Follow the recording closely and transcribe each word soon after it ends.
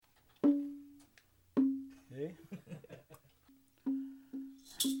eh?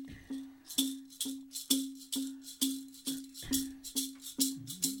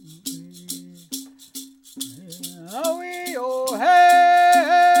 Ah, we oh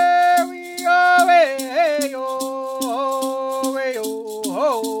hey, we oh hey oh we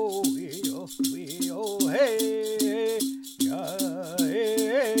oh hey, yeah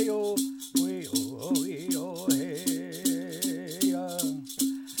hey oh we oh hey, yeah.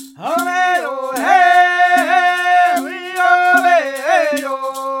 Ah, we oh hey, we oh hey oh we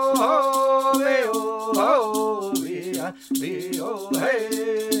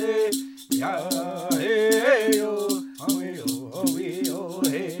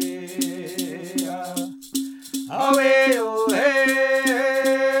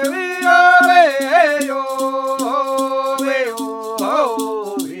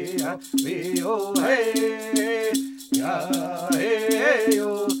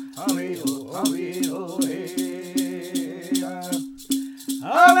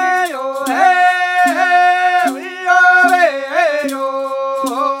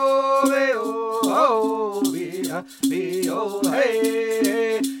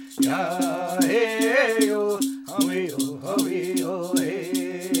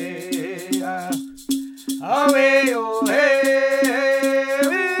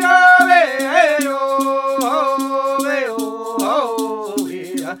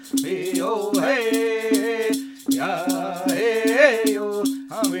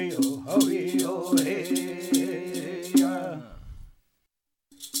oh hey,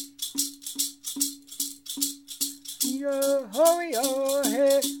 yeah. Hurry, oh,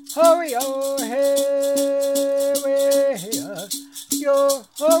 hey, hurry, oh, hey, way, yo,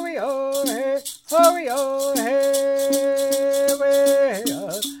 hurry, oh, hey, hurry, oh, hey, way,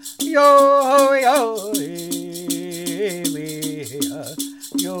 yo, hurry, oh, hey, way,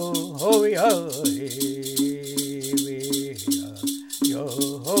 yo, hurry, oh, hey, way, yo,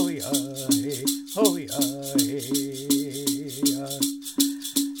 hurry, oh, hey, hurry, oh, hey,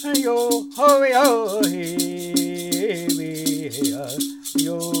 yo, hurry, oh, hey.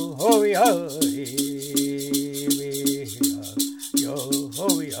 Yo ho ya hey, yo ho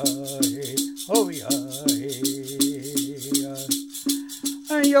ya hey, ho ya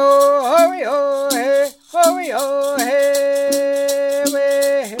hey, yo ho ya hey, ho ya hey,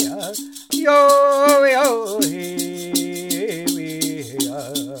 yo ho ya hey,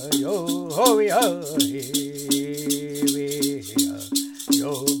 yo ho ya hey,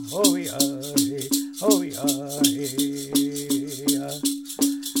 yo ho ya hey, ho ya hey.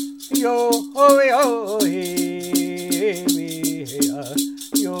 Yo ho yo